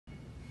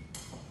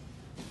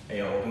Hey,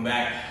 yo, welcome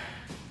back.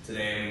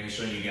 Today I'm going to be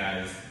showing you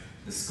guys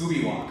the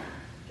Scooby walk.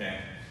 Okay,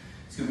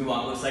 Scooby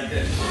walk looks like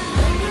this.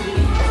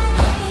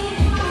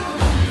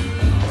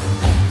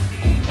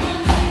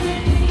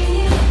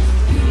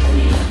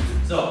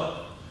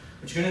 So,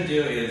 what you're going to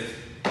do is,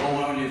 well,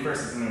 what I'm going to do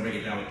first is I'm going to break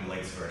it down with the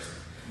legs first.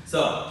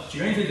 So, what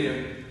you're going to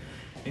do,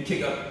 you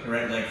kick up your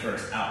right leg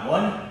first. Out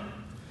one,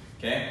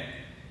 okay?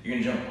 You're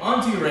going to jump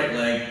onto your right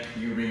leg,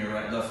 you bring your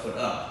left foot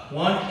up.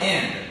 One,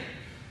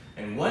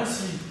 and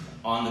once you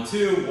on the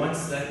two,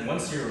 once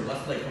your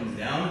left leg comes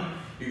down,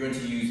 you're going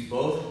to use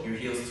both your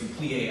heels to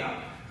plie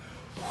out.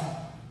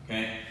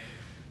 Okay?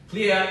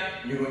 Plie out,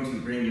 you're going to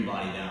bring your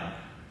body down.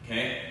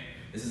 Okay?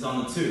 This is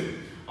on the two.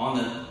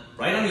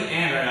 Right on the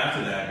and right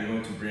after that, you're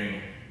going to bring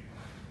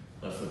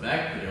left foot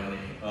back, put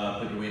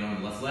your weight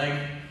on the left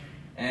leg,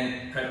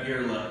 and prep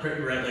your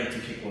right leg to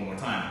kick one more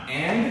time.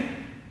 And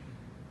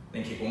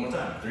then kick one more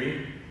time.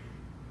 3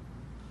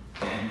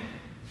 and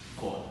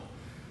 4.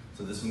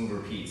 So this move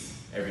repeats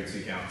every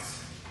 2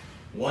 counts.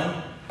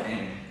 1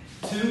 and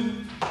 2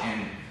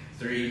 and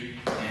 3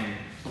 and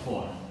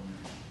 4.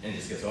 And it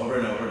just gets over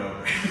and over and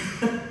over.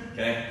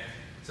 Okay?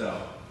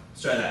 So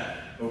let's try that.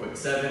 Real quick.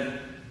 7,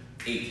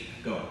 8,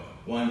 go.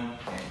 1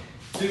 and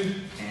 2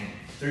 and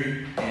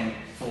 3 and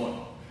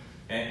 4.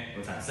 Okay?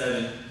 One time.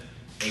 7,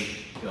 8,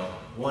 go.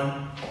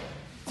 1,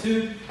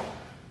 2,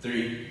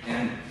 3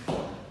 and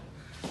 4.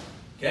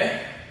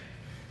 Okay?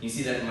 You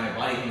see that my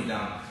body comes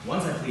down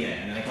once I plie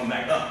and then I come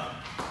back up.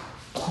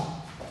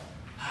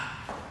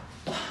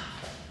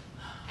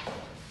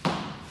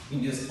 You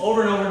can do this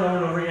over and over and over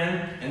and over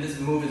again, and this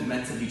move is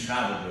meant to be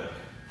traveled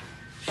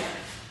with.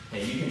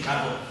 Okay, you can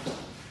travel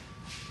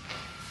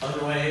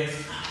other ways.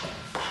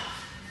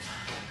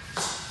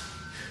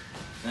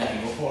 And I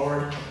can go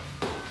forward.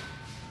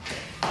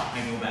 I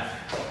can go back.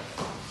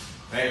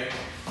 Right?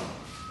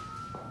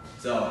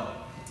 So,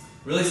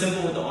 really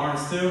simple with the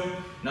arms too.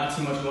 Not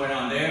too much going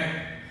on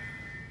there.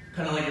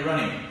 Kind of like you're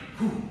running.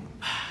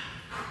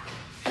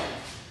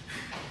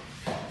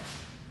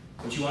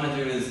 What you want to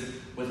do is,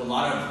 with a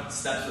lot of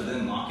steps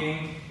within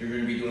locking, you're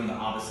going to be doing the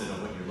opposite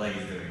of what your leg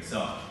is doing.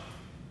 So,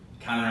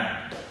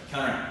 counteract.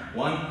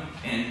 1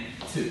 and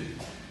 2,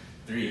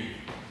 3,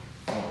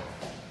 4,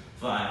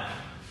 5,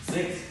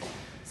 6,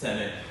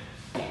 7,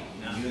 8.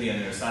 Now do the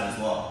other side as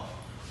well.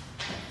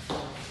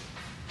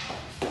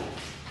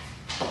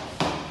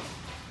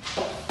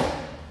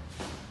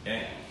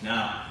 Okay,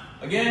 now,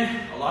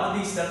 again, a lot of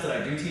these steps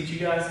that I do teach you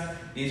guys,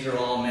 these are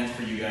all meant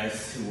for you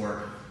guys to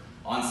work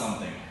on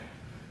something.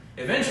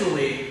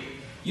 Eventually,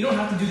 you don't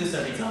have to do this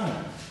every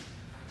time.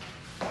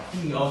 You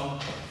can go,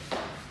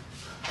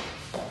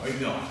 or you can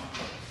go.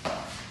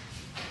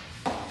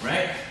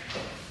 Right?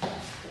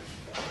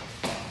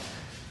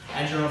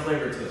 Add your own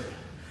flavor to it.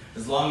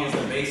 As long as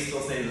the base still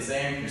stays the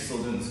same, you're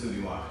still doing the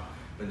Scooby walk.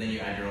 But then you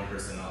add your own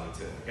personality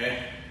to it,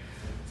 okay?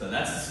 So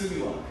that's the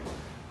Scooby walk.